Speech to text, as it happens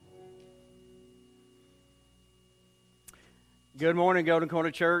Good morning, Golden Corner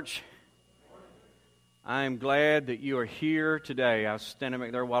Church. I am glad that you are here today. I was standing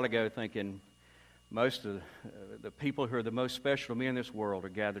back there a while ago thinking most of the people who are the most special to me in this world are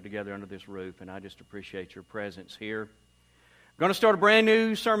gathered together under this roof, and I just appreciate your presence here. I'm going to start a brand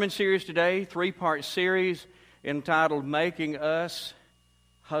new sermon series today, three-part series entitled Making Us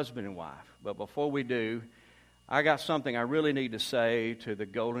Husband and Wife. But before we do, I got something I really need to say to the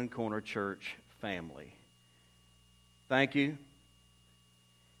Golden Corner Church family. Thank you.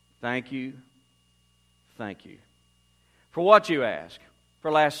 Thank you. Thank you. For what you ask.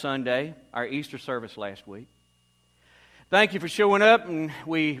 For last Sunday, our Easter service last week. Thank you for showing up, and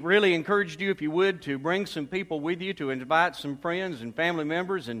we really encouraged you, if you would, to bring some people with you, to invite some friends and family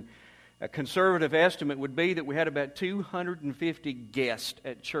members, and a conservative estimate would be that we had about 250 guests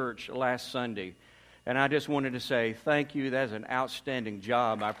at church last Sunday. And I just wanted to say thank you. That's an outstanding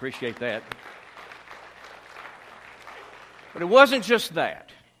job. I appreciate that. But it wasn't just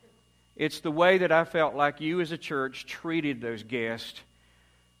that. It's the way that I felt like you as a church treated those guests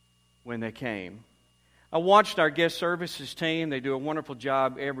when they came. I watched our guest services team. They do a wonderful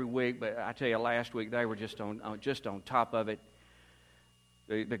job every week, but I tell you, last week they were just on top of it.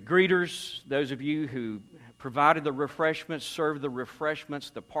 The greeters, those of you who provided the refreshments, served the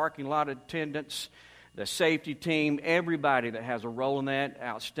refreshments, the parking lot attendants, the safety team, everybody that has a role in that,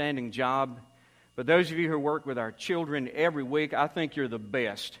 outstanding job. But those of you who work with our children every week, I think you're the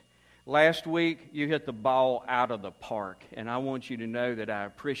best. Last week, you hit the ball out of the park, and I want you to know that I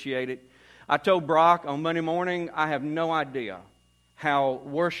appreciate it. I told Brock on Monday morning, I have no idea how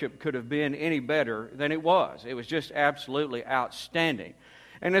worship could have been any better than it was. It was just absolutely outstanding.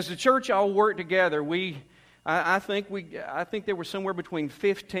 And as the church all worked together, I think there were somewhere between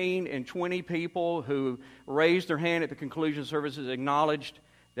 15 and 20 people who raised their hand at the conclusion services, acknowledged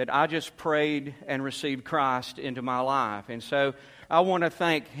that I just prayed and received Christ into my life. And so I want to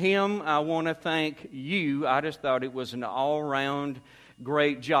thank him. I want to thank you. I just thought it was an all-round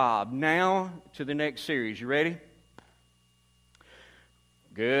great job. Now to the next series. You ready?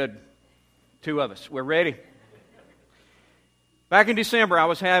 Good. Two of us. We're ready. Back in December, I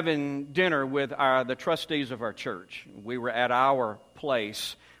was having dinner with the trustees of our church. We were at our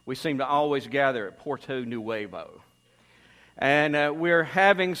place. We seem to always gather at Porto Nuevo. And we're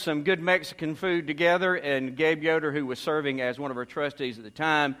having some good Mexican food together, and Gabe Yoder, who was serving as one of our trustees at the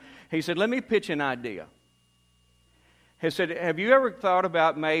time, he said, let me pitch an idea. He said, have you ever thought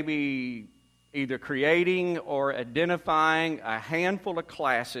about maybe either creating or identifying a handful of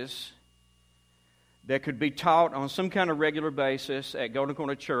classes that could be taught on some kind of regular basis at Golden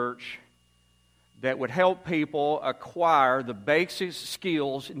Corner Church that would help people acquire the basic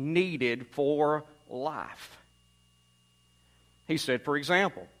skills needed for life? He said, for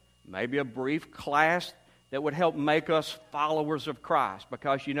example, maybe a brief class that would help make us followers of Christ.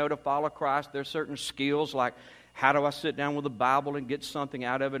 Because, to follow Christ, there's certain skills like, how do I sit down with the Bible and get something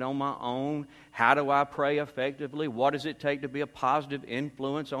out of it on my own? How do I pray effectively? What does it take to be a positive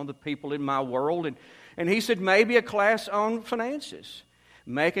influence on the people in my world? And he said, maybe a class on finances,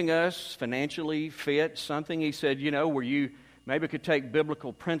 making us financially fit, something, he said, where you maybe could take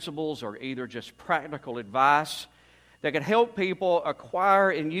biblical principles or either just practical advice that could help people acquire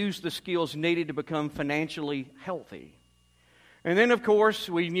and use the skills needed to become financially healthy. And then, of course,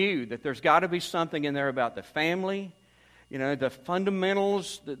 we knew that there's got to be something in there about the family, the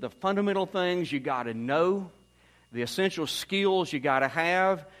fundamentals, the fundamental things you got to know, the essential skills you got to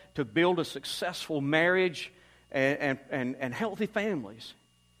have to build a successful marriage and healthy families.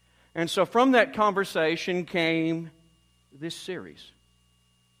 And so from that conversation came this series.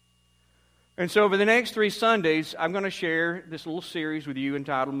 And so over the next 3 Sundays, I'm going to share this little series with you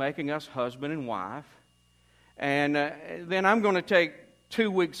entitled Making Us Husband and Wife. And then I'm going to take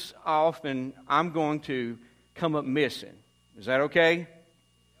 2 weeks off, and I'm going to come up missing. Is that okay?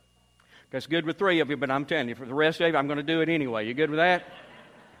 That's good with 3 of you, but I'm telling you, for the rest of you, I'm going to do it anyway. You good with that?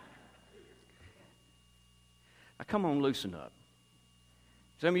 Now, come on, loosen up.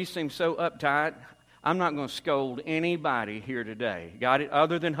 Some of you seem so uptight. I'm not going to scold anybody here today. Got it?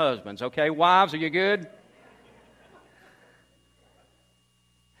 Other than husbands. Okay, wives, are you good?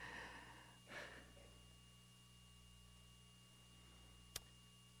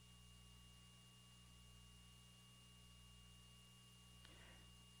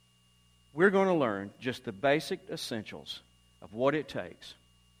 We're going to learn just the basic essentials of what it takes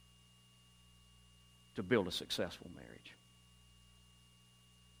to build a successful marriage.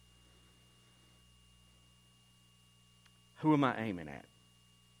 Who am I aiming at?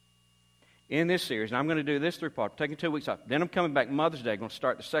 In this series, and I'm going to do this 3 parts, taking 2 weeks off. Then I'm coming back Mother's Day, going to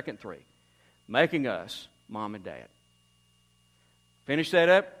start the second 3. Making us mom and dad. Finish that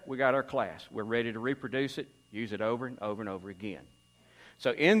up, we got our class. We're ready to reproduce it, use it over and over and over again.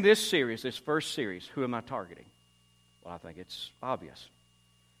 So in this series, this first series, who am I targeting? Well, I think it's obvious.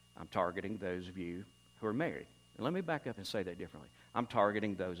 I'm targeting those of you who are married. And let me back up and say that differently. I'm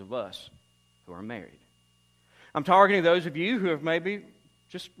targeting those of us who are married. I'm targeting those of you who have maybe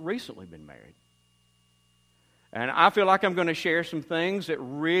just recently been married. And I feel like I'm going to share some things that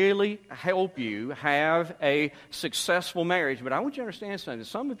really help you have a successful marriage. But I want you to understand something.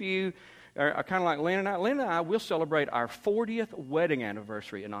 Some of you are kind of like Lynn and I. Lynn and I will celebrate our 40th wedding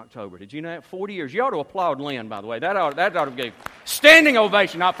anniversary in October. Did you know that? 40 years. You ought to applaud Lynn, by the way. That ought to be a standing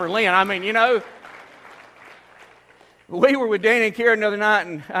ovation, not for Lynn. I mean, you know. We were with Danny and Karen the other night,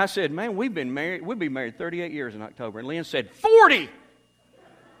 and I said, man, we'll be married 38 years in October. And Lynn said, 40!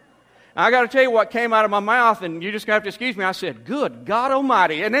 I got to tell you what came out of my mouth, and you're just going to have to excuse me. I said, good God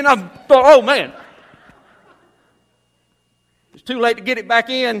Almighty. And then I thought, oh, man. It's too late to get it back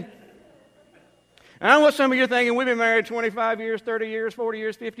in. And I know what some of you are thinking. We've been married 25 years, 30 years, 40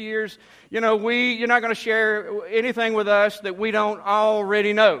 years, 50 years. You know, you're not going to share anything with us that we don't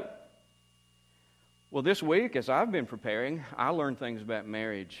already know. Well, this week, as I've been preparing, I learned things about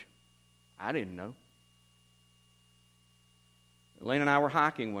marriage I didn't know. Lynn and I were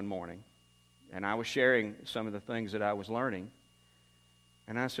hiking one morning, and I was sharing some of the things that I was learning.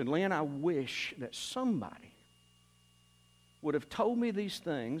 And I said, Lynn, I wish that somebody would have told me these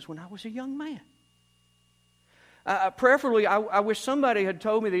things when I was a young man. Preferably, I wish somebody had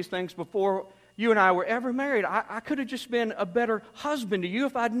told me these things before you and I were ever married. I could have just been a better husband to you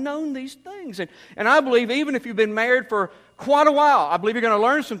if I'd known these things. And I believe even if you've been married for quite a while, I believe you're going to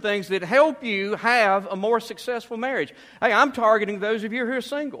learn some things that help you have a more successful marriage. Hey, I'm targeting those of you who are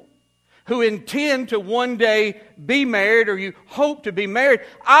single, who intend to one day be married, or you hope to be married.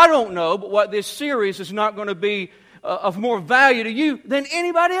 I don't know, but what this series is not going to be of more value to you than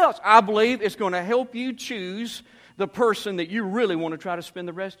anybody else. I believe it's going to help you choose the person that you really want to try to spend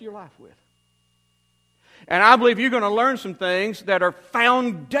the rest of your life with. And I believe you're going to learn some things that are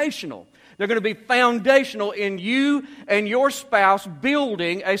foundational. They're going to be foundational in you and your spouse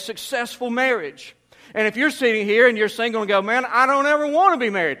building a successful marriage. And if you're sitting here and you're single and go, man, I don't ever want to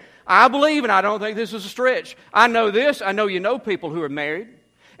be married. I believe, and I don't think this is a stretch. I know this. I know you know people who are married.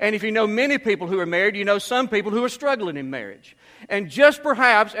 And if you know many people who are married, you know some people who are struggling in marriage. And just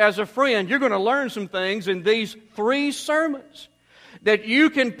perhaps as a friend, you're going to learn some things in these 3 sermons that you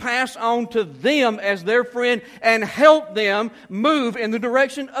can pass on to them as their friend and help them move in the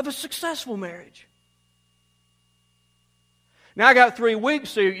direction of a successful marriage. Now, I got 3 weeks,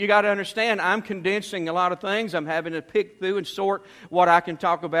 so you got to understand I'm condensing a lot of things. I'm having to pick through and sort what I can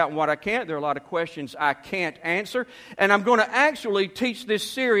talk about and what I can't. There are a lot of questions I can't answer. And I'm going to actually teach this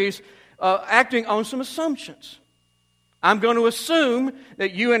series acting on some assumptions. I'm going to assume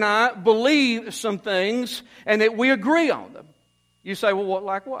that you and I believe some things and that we agree on them. You say, well, what,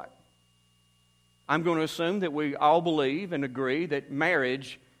 like what? I'm going to assume that we all believe and agree that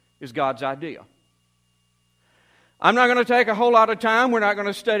marriage is God's idea. I'm not going to take a whole lot of time. We're not going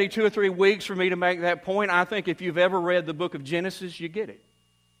to study 2 or 3 weeks for me to make that point. I think if you've ever read the book of Genesis, you get it.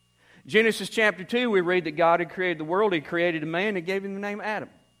 Genesis chapter 2, we read that God had created the world. He created a man and gave him the name Adam.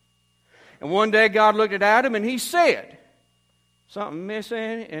 And one day God looked at Adam and He said, something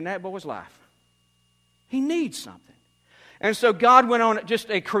missing in that boy's life. He needs something. And so God went on just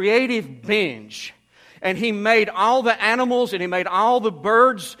a creative binge. And He made all the animals and He made all the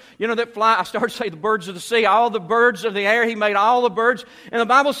birds, that fly. I started to say the birds of the sea, all the birds of the air. He made all the birds. And the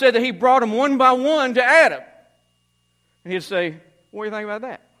Bible said that He brought them one by one to Adam. And he'd say, what do you think about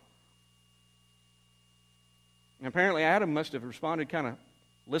that? And apparently Adam must have responded kind of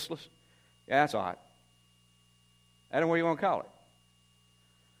listless. Yeah, that's all right. Adam, what do you want to call it?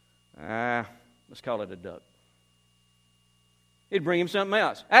 Let's call it a duck. He'd bring him something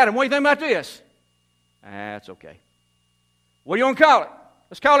else. Adam, what do you think about this? That's okay. What do you want to call it?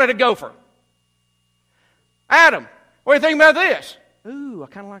 Let's call it a gopher. Adam, what do you think about this? Ooh, I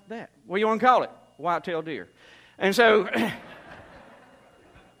kind of like that. What do you want to call it? White-tailed deer. And so,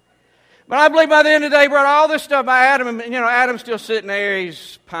 but I believe by the end of the day, he brought all this stuff by Adam, and Adam's still sitting there,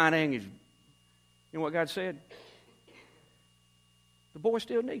 he's pining, you know what God said? The boy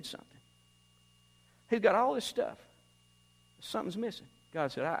still needs something. He's got all this stuff. Something's missing.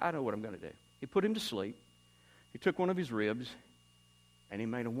 God said, I know what I'm going to do. He put him to sleep. He took one of his ribs, and He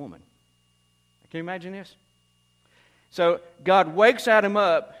made a woman. Can you imagine this? So God wakes Adam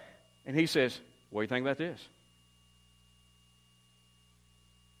up, and He says, what do you think about this?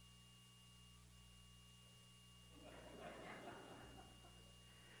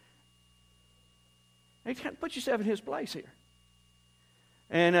 You got to put yourself in His place here.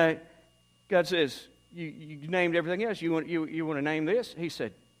 And God says, you named everything else. You want to name this? He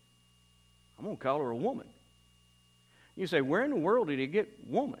said, I'm going to call her a woman. You say, where in the world did he get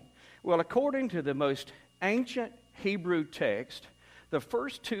woman? Well, according to the most ancient Hebrew text, the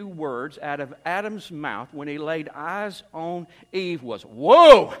first two words out of Adam's mouth when he laid eyes on Eve was,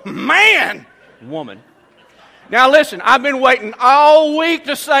 whoa, man, woman. Now listen, I've been waiting all week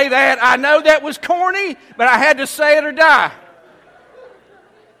to say that. I know that was corny, but I had to say it or die.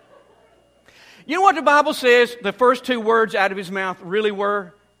 You know what the Bible says the first two words out of his mouth really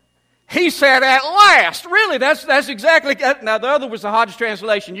were? He said, at last. Really, that's exactly. Now, the other was the Hodges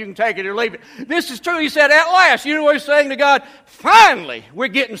translation. You can take it or leave it. This is true. He said, at last. You know what he's saying to God? Finally, we're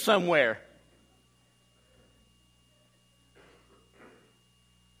getting somewhere.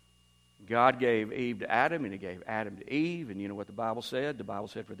 God gave Eve to Adam, and he gave Adam to Eve. And you know what the Bible said? The Bible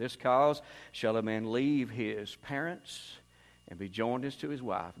said, for this cause shall a man leave his parents and be joined to his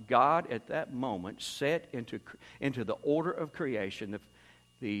wife. God, at that moment, set into the order of creation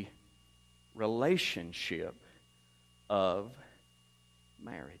the relationship of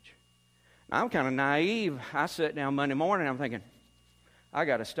marriage. Now, I'm kind of naive. I sat down Monday morning and I'm thinking, I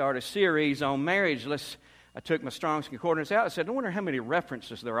got to start a series on marriage. I took my Strong's Concordance out. I said, I wonder how many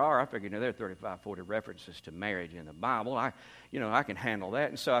references there are. I figured, there are 35, 40 references to marriage in the Bible. I can handle that.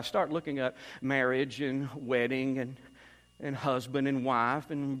 And so I start looking up marriage and wedding and husband and wife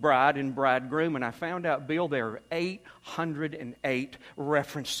and bride and bridegroom. And I found out, Bill, there are 808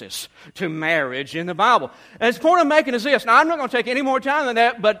 references to marriage in the Bible. And the point I'm making is this. Now, I'm not going to take any more time than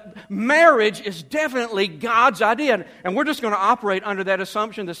that, but marriage is definitely God's idea. And we're just going to operate under that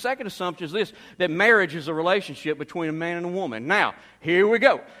assumption. The second assumption is this, that marriage is a relationship between a man and a woman. Now, here we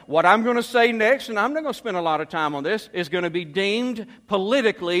go. What I'm going to say next, and I'm not going to spend a lot of time on this, is going to be deemed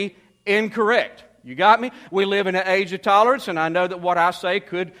politically incorrect. You got me? We live in an age of tolerance, and I know that what I say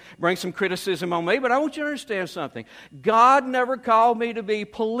could bring some criticism on me, but I want you to understand something. God never called me to be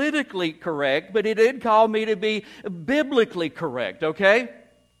politically correct, but He did call me to be biblically correct, okay?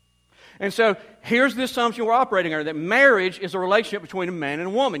 And so here's the assumption we're operating under, that marriage is a relationship between a man and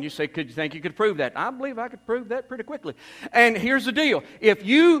a woman. You say, could you think you could prove that? I believe I could prove that pretty quickly. And here's the deal. If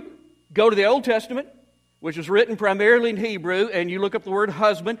you go to the Old Testament, which was written primarily in Hebrew, and you look up the word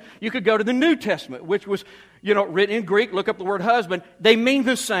husband, you could go to the New Testament, which was, written in Greek, look up the word husband. They mean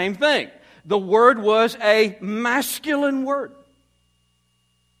the same thing. The word was a masculine word.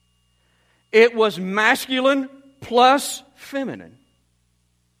 It was masculine plus feminine.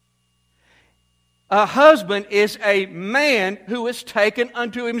 A husband is a man who has taken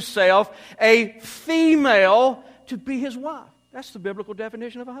unto himself a female to be his wife. That's the biblical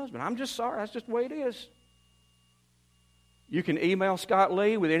definition of a husband. I'm just sorry, that's just the way it is. You can email Scott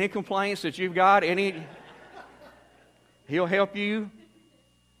Lee with any complaints that you've got. He'll help you.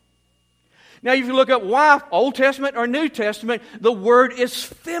 Now, if you look up wife, Old Testament or New Testament, the word is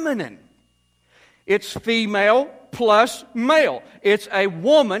feminine. It's female plus male. It's a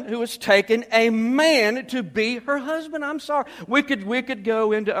woman who has taken a man to be her husband. I'm sorry. We could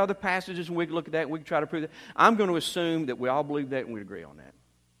go into other passages and we could look at that and we could try to prove that. I'm going to assume that we all believe that and we agree on that.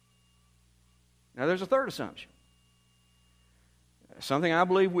 Now, there's a third assumption. Something I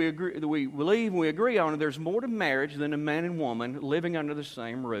believe we agree on. There's more to marriage than a man and woman living under the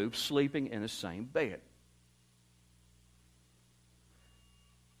same roof, sleeping in the same bed.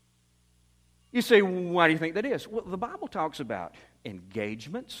 You say, why do you think that is? Well, the Bible talks about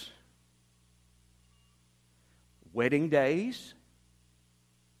engagements, wedding days,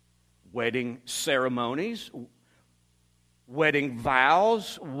 wedding ceremonies, wedding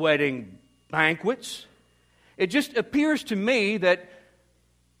vows, wedding banquets. It just appears to me that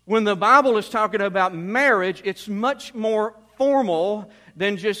when the Bible is talking about marriage, it's much more formal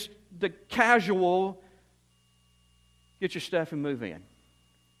than just the casual, get your stuff and move in.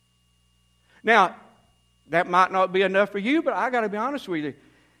 Now, that might not be enough for you, but I got to be honest with you.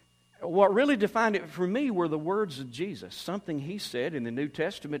 What really defined it for me were the words of Jesus, something He said in the New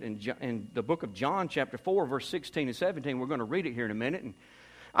Testament in the book of John, chapter 4, verse 16 and 17. We're going to read it here in a minute. And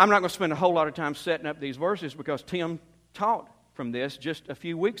I'm not going to spend a whole lot of time setting up these verses because Tim taught from this just a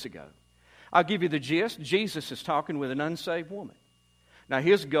few weeks ago. I'll give you the gist. Jesus is talking with an unsaved woman. Now,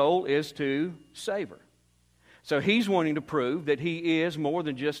 His goal is to save her. So He's wanting to prove that He is more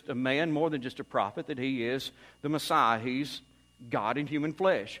than just a man, more than just a prophet, that He is the Messiah. He's God in human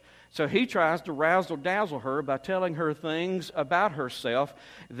flesh. So He tries to razzle-dazzle her by telling her things about herself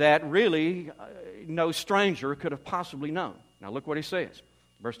that really no stranger could have possibly known. Now look what He says.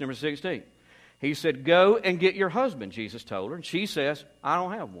 Verse number 16. He said, go and get your husband, Jesus told her. And she says, I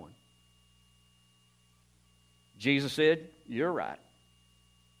don't have one. Jesus said, you're right.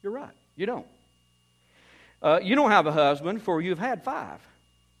 You're right. You don't. You don't have a husband, for you've had 5.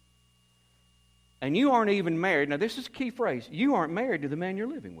 And you aren't even married. Now, this is a key phrase. You aren't married to the man you're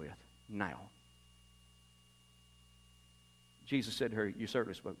living with now. Jesus said to her, you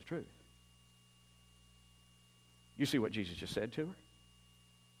certainly spoke the truth. You see what Jesus just said to her?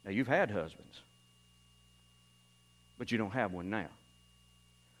 Now, you've had husbands, but you don't have one now.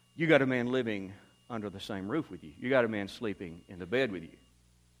 You got a man living under the same roof with you. You got a man sleeping in the bed with you.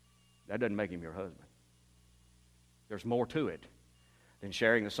 That doesn't make him your husband. There's more to it than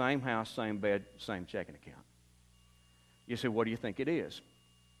sharing the same house, same bed, same checking account. You say, what do you think it is?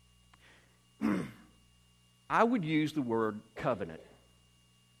 I would use the word covenant.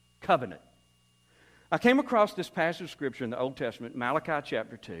 Covenant. I came across this passage of Scripture in the Old Testament, Malachi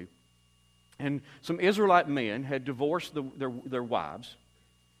chapter 2, and some Israelite men had divorced their wives,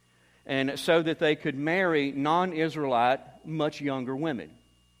 and so that they could marry non-Israelite, much younger women.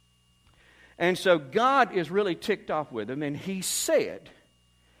 And so God is really ticked off with them, and He said,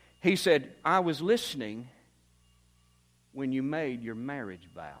 I was listening when you made your marriage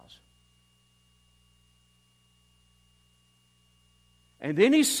vows. And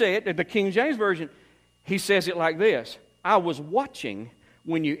then He said, in the King James Version, He says it like this, I was watching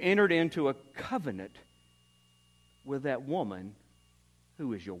when you entered into a covenant with that woman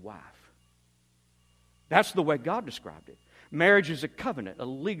who is your wife. That's the way God described it. Marriage is a covenant, a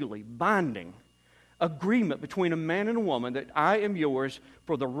legally binding agreement between a man and a woman that I am yours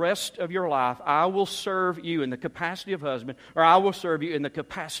for the rest of your life. I will serve you in the capacity of husband, or I will serve you in the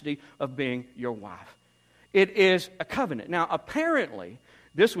capacity of being your wife. It is a covenant. Now, apparently,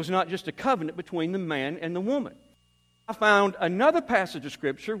 this was not just a covenant between the man and the woman. I found another passage of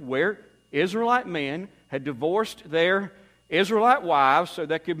Scripture where Israelite men had divorced their Israelite wives so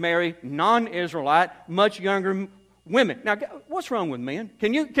they could marry non-Israelite, much younger women. Now, what's wrong with men?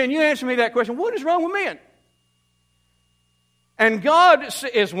 Can you answer me that question? What is wrong with men? And God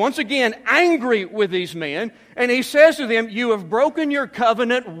is once again angry with these men, and He says to them, you have broken your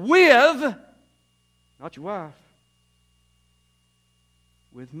covenant with, not your wife,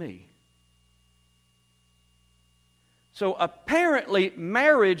 with me. So apparently,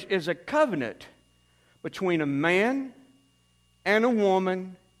 marriage is a covenant between a man and a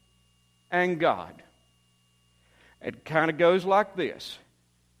woman and God. It kind of goes like this.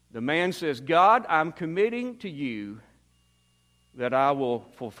 The man says, God, I'm committing to you that I will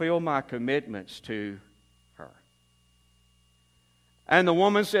fulfill my commitments to her. And the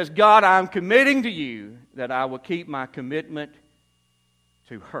woman says, God, I'm committing to you that I will keep my commitment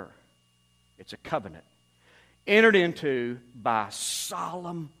to her. It's a covenant entered into by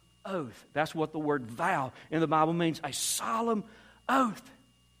solemn oath. That's what the word vow in the Bible means, a solemn oath.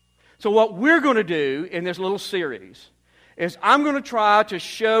 So what we're going to do in this little series is I'm going to try to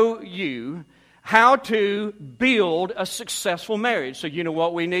show you how to build a successful marriage. So you know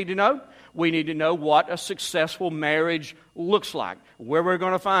what we need to know? We need to know what a successful marriage looks like. Where we're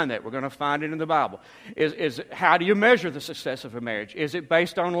going to find that? We're going to find it in the Bible. How do you measure the success of a marriage? Is it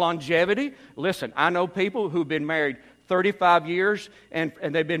based on longevity? Listen, I know people who've been married 35 years and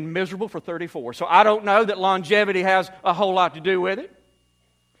they've been miserable for 34. So I don't know that longevity has a whole lot to do with it.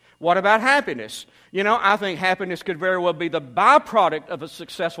 What about happiness? You know, I think happiness could very well be the byproduct of a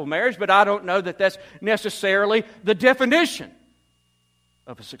successful marriage, but I don't know that that's necessarily the definition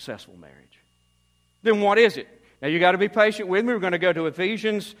of a successful marriage. Then what is it? Now you got to be patient with me. We're going to go to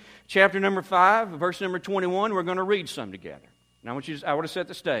Ephesians chapter number 5, verse number 21. We're going to read some together. Now I want to set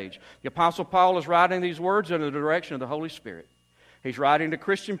the stage. The Apostle Paul is writing these words under the direction of the Holy Spirit. He's writing to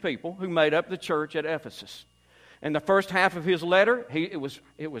Christian people who made up the church at Ephesus. In the first half of his letter, it was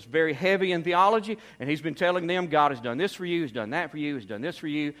very heavy in theology, and he's been telling them, God has done this for you, He's done that for you, He's done this for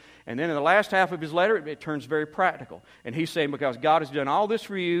you. And then in the last half of his letter, it turns very practical. And he's saying, because God has done all this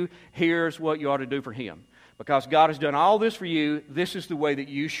for you, here's what you ought to do for Him. Because God has done all this for you, this is the way that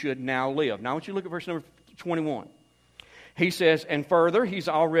you should now live. Now I want you to look at verse number 21. He says, and further, he's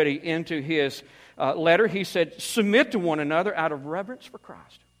already into his letter, he said, submit to one another out of reverence for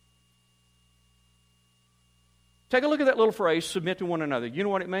Christ. Take a look at that little phrase, submit to one another. You know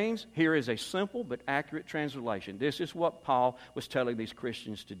what it means? Here is a simple but accurate translation. This is what Paul was telling these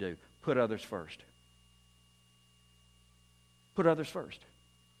Christians to do. Put others first. Put others first.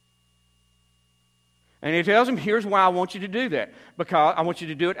 And he tells them, here's why I want you to do that. Because I want you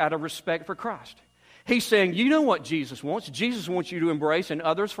to do it out of respect for Christ. He's saying, you know what Jesus wants? Jesus wants you to embrace an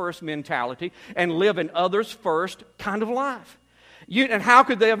others first mentality and live an others first kind of life. And how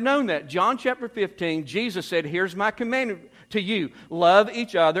could they have known that? John chapter 15, Jesus said, here's my commandment to you. Love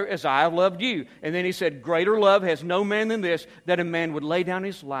each other as I have loved you. And then he said, greater love has no man than this, that a man would lay down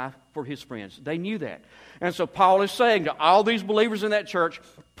his life for his friends. They knew that. And so Paul is saying to all these believers in that church,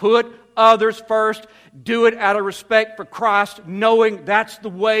 put others first. Do it out of respect for Christ, knowing that's the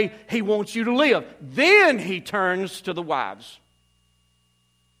way he wants you to live. Then he turns to the wives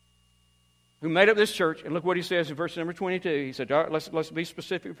who made up this church. And look what he says in verse number 22. He said, all right, let's be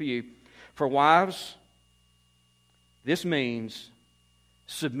specific for you. For wives, this means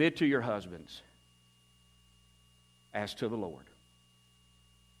submit to your husbands as to the Lord.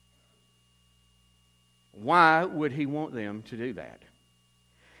 Why would he want them to do that?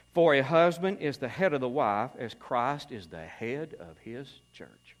 For a husband is the head of the wife, as Christ is the head of his church.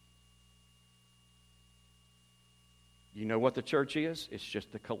 You know what the church is? It's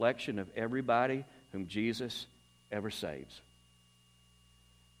just the collection of everybody whom Jesus ever saves.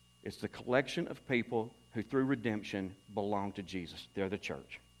 It's the collection of people who through redemption belong to Jesus. They're the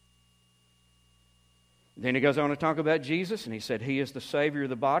church. Then he goes on to talk about Jesus, and he said he is the Savior of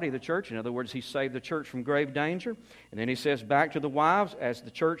the body of the church. In other words, he saved the church from grave danger. And then he says back to the wives, as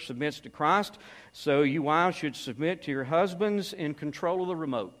the church submits to Christ, so you wives should submit to your husbands in control of the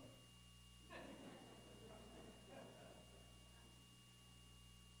remote.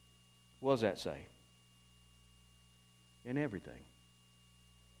 What does that say? In everything.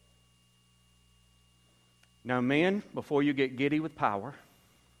 Now, men, before you get giddy with power,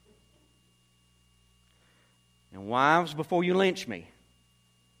 and wives, before you lynch me,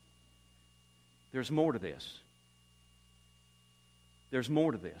 there's more to this. There's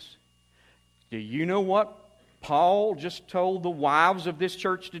more to this. Do you know what Paul just told the wives of this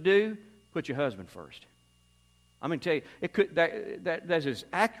church to do? Put your husband first. I'm going to tell you, that's as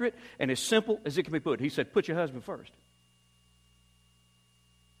accurate and as simple as it can be put. He said, put your husband first.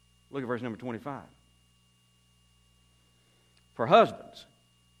 Look at verse number 25. For husbands,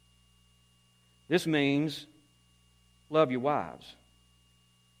 this means love your wives,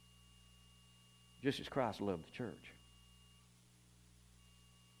 just as Christ loved the church.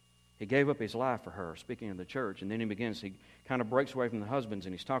 He gave up his life for her, speaking of the church, and then he kind of breaks away from the husbands,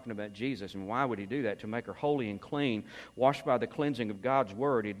 and he's talking about Jesus. And why would he do that? To make her holy and clean, washed by the cleansing of God's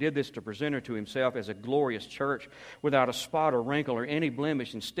Word. He did this to present her to himself as a glorious church, without a spot or wrinkle or any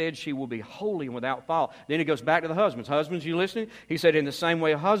blemish. Instead, she will be holy and without fault. Then he goes back to the husbands. Husbands, you listening? He said, in the same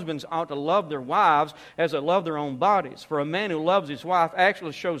way, husbands ought to love their wives as they love their own bodies. For a man who loves his wife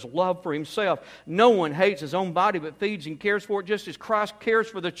actually shows love for himself. No one hates his own body, but feeds and cares for it, just as Christ cares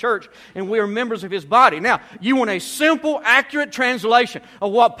for the church, and we are members of his body. Now, you want a simple, accurate translation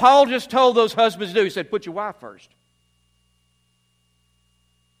of what Paul just told those husbands to do. He said, put your wife first.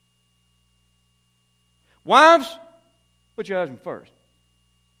 Wives, put your husband first.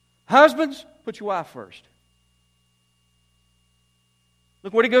 Husbands, put your wife first.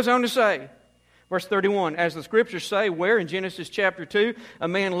 Look what he goes on to say. Verse 31, as the Scriptures say, where in Genesis chapter 2, a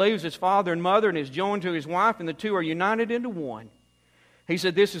man leaves his father and mother and is joined to his wife, and the two are united into one. He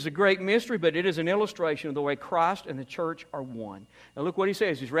said this is a great mystery, but it is an illustration of the way Christ and the church are one. Now look what he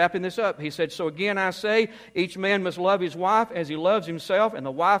says. He's wrapping this up. He said, so again I say, each man must love his wife as he loves himself, and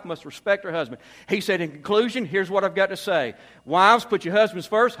the wife must respect her husband. He said, in conclusion, here's what I've got to say. Wives, put your husbands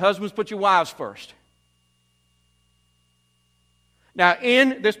first. Husbands, put your wives first. Now,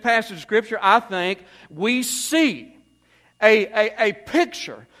 in this passage of Scripture, I think we see a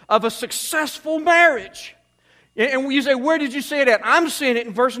picture of a successful marriage. And you say, where did you see it at? I'm seeing it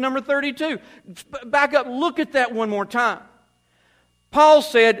in verse number 32. Back up, look at that one more time. Paul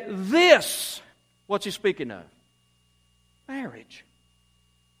said, this, what's he speaking of? Marriage.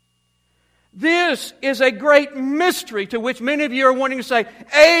 This is a great mystery to which many of you are wanting to say,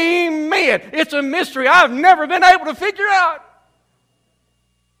 amen. It's a mystery I've never been able to figure out.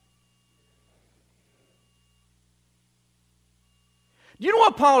 Do you know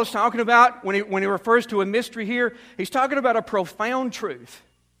what Paul is talking about when he refers to a mystery here? He's talking about a profound truth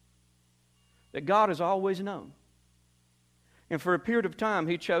that God has always known. And for a period of time,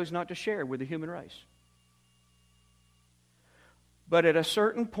 He chose not to share with the human race. But at a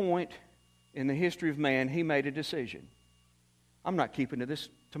certain point in the history of man, He made a decision. I'm not keeping this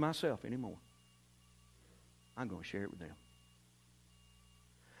to myself anymore. I'm going to share it with them.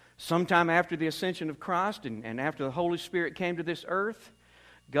 Sometime after the ascension of Christ and after the Holy Spirit came to this earth,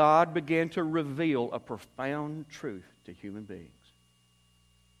 God began to reveal a profound truth to human beings.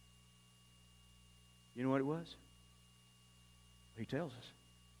 You know what it was? He tells us.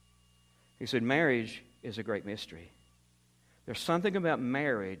 He said, marriage is a great mystery. There's something about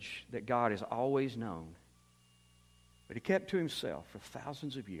marriage that God has always known. But he kept to himself for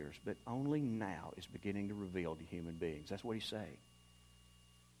thousands of years, but only now is beginning to reveal to human beings. That's what he's saying.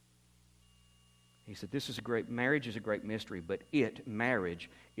 He said, marriage is a great mystery, but marriage,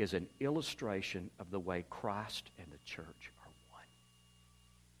 is an illustration of the way Christ and the church are one.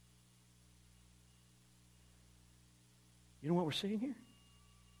 You know what we're seeing here?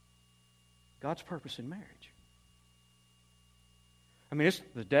 God's purpose in marriage. I mean, it's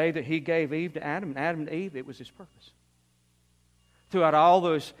the day that he gave Eve to Adam, and Adam to Eve, it was his purpose. Throughout all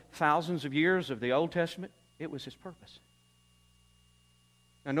those thousands of years of the Old Testament, it was his purpose.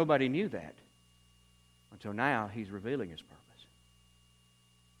 Now, nobody knew that until now he's revealing his purpose.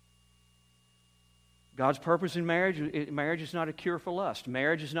 God's purpose in marriage is not a cure for lust.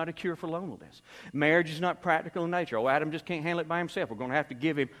 Marriage is not a cure for loneliness. Marriage is not practical in nature. Oh, Adam just can't handle it by himself. We're going to have to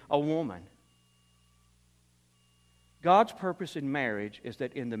give him a woman. God's purpose in marriage is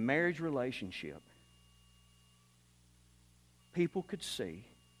that in the marriage relationship, people could see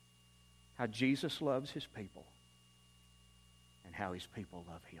how Jesus loves his people and how his people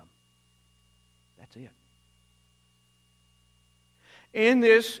love him. That's it. In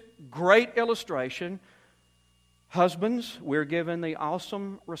this great illustration, husbands, we're given the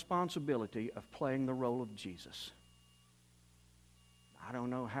awesome responsibility of playing the role of Jesus. I don't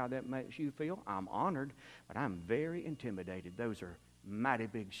know how that makes you feel. I'm honored, but I'm very intimidated. Those are mighty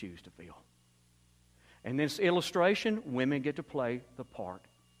big shoes to fill. In this illustration, women get to play the part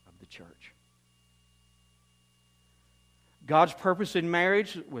of the church. God's purpose in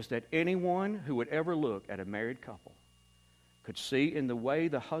marriage was that anyone who would ever look at a married couple could see in the way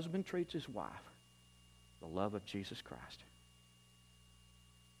the husband treats his wife the love of Jesus Christ.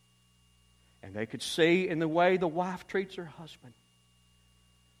 And they could see in the way the wife treats her husband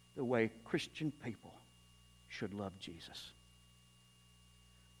the way Christian people should love Jesus.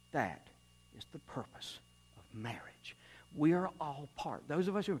 That is the purpose of marriage. We are all part. Those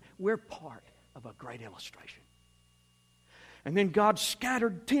of us we're part of a great illustration. And then God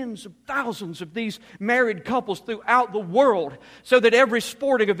scattered tens of thousands of these married couples throughout the world so that every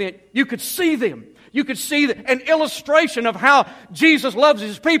sporting event, you could see them. You could see an illustration of how Jesus loves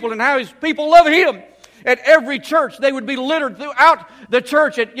His people and how His people love Him. At every church, they would be littered throughout the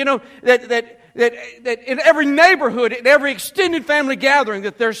church. That in every neighborhood, in every extended family gathering,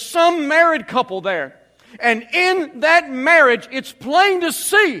 that there's some married couple there. And in that marriage, it's plain to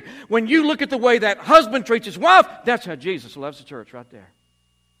see when you look at the way that husband treats his wife, that's how Jesus loves the church right there.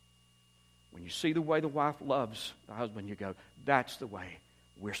 When you see the way the wife loves the husband, you go, that's the way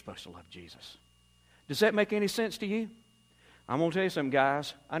we're supposed to love Jesus. Does that make any sense to you? I'm going to tell you something,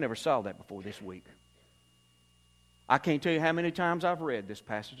 guys. I never saw that before this week. I can't tell you how many times I've read this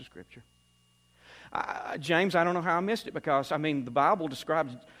passage of Scripture. James, I don't know how I missed it because, the Bible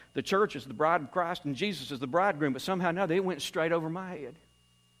describes the church as the bride of Christ and Jesus as the bridegroom, but somehow now they went straight over my head.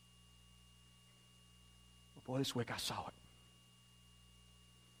 Boy, this week I saw it.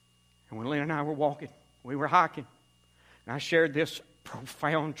 And when Lynn and I were walking, we were hiking, and I shared this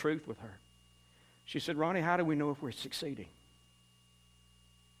profound truth with her. She said, Ronnie, how do we know if we're succeeding?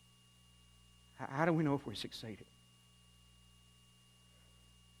 How do we know if we're succeeding?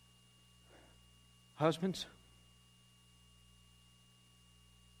 Husbands,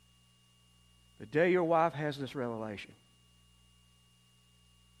 the day your wife has this revelation,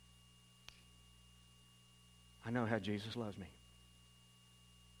 I know how Jesus loves me.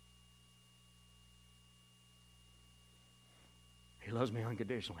 He loves me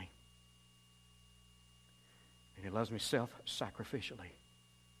unconditionally. And He loves me self-sacrificially.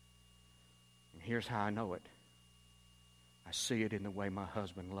 And here's how I know it. I see it in the way my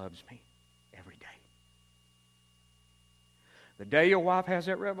husband loves me every day. The day your wife has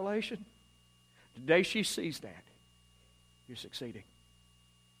that revelation, the day she sees that, you're succeeding.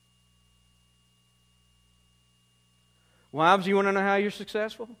 Wives, you want to know how you're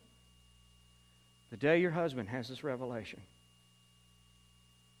successful? The day your husband has this revelation.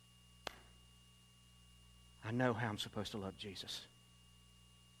 I know how I'm supposed to love Jesus.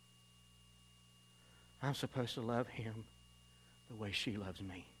 I'm supposed to love Him the way she loves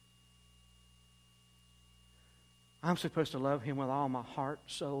me. I'm supposed to love Him with all my heart,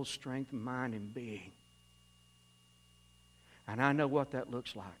 soul, strength, mind, and being. And I know what that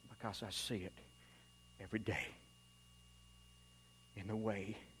looks like because I see it every day in the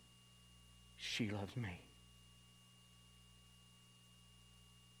way she loves me.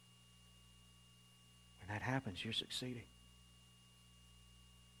 When that happens, you're succeeding.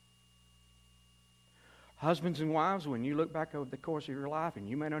 Husbands and wives, when you look back over the course of your life, and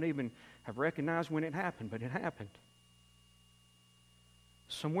you may not even have recognized when it happened, but it happened.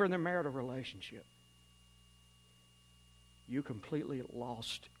 Somewhere in their marital relationship, you completely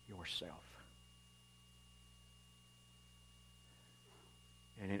lost yourself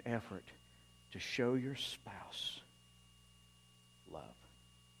in an effort to show your spouse love.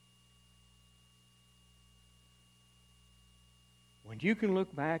 When you can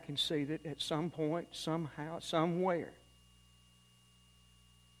look back and see that at some point, somehow, somewhere,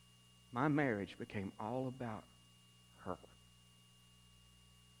 my marriage became all about her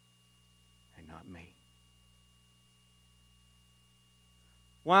and not me.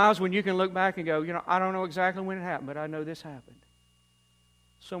 Wives, when you can look back and go, I don't know exactly when it happened, but I know this happened.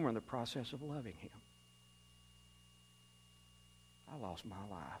 Somewhere in the process of loving him, I lost my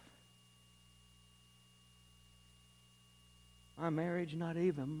life. My marriage, not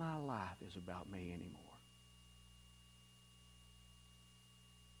even my life, is about me anymore.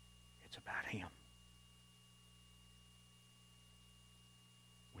 It's about him.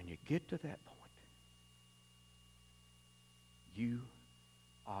 When you get to that point, you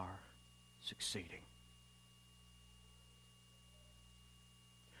are succeeding.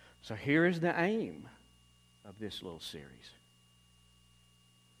 So here is the aim of this little series.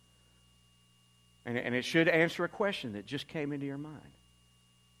 And it should answer a question that just came into your mind.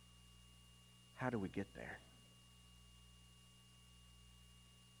 How do we get there?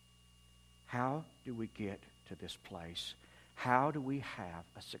 How do we get to this place? How do we have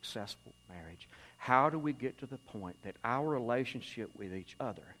a successful marriage? How do we get to the point that our relationship with each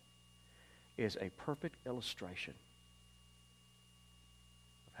other is a perfect illustration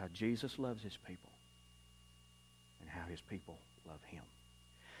of how Jesus loves his people and how his people love him?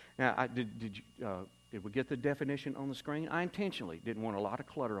 Now, did we get the definition on the screen? I intentionally didn't want a lot of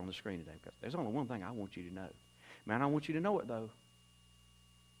clutter on the screen today because there's only one thing I want you to know. Man, I want you to know it, though.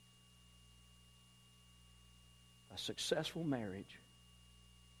 A successful marriage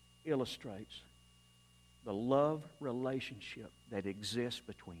illustrates the love relationship that exists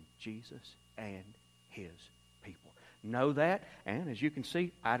between Jesus and his people. Know that, and as you can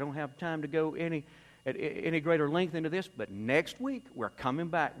see, I don't have time to go at any greater length into this, but next week we're coming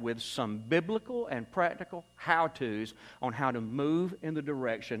back with some biblical and practical how-tos on how to move in the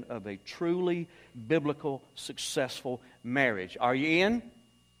direction of a truly biblical, successful marriage. Are you in?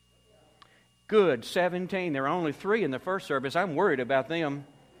 Good. 17. There are only 3 in the first service. I'm worried about them.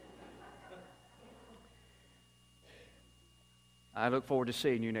 I look forward to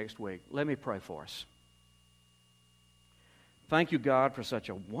seeing you next week. Let me pray for us. Thank you, God, for such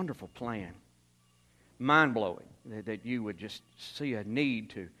a wonderful plan. Mind-blowing that you would just see a need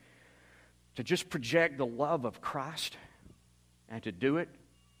to just project the love of Christ and to do it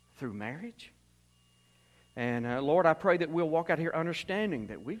through marriage. And Lord, I pray that we'll walk out here understanding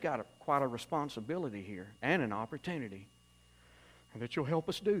that we've got quite a responsibility here and an opportunity, and that you'll help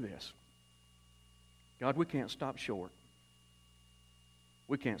us do this. God, we can't stop short.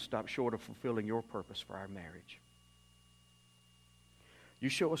 We can't stop short of fulfilling your purpose for our marriage. You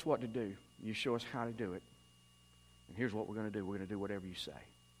show us what to do. You show us how to do it. And here's what we're going to do. We're going to do whatever you say.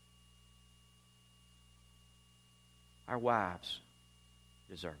 Our wives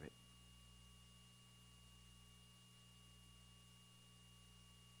deserve it.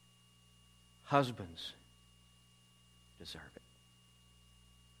 Husbands deserve it.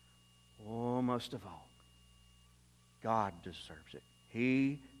 Oh, most of all, God deserves it.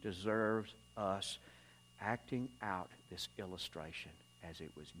 He deserves us acting out this illustration as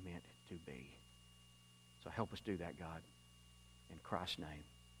it was meant to be. So help us do that, God. In Christ's name,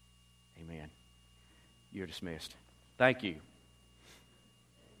 amen. You're dismissed. Thank you.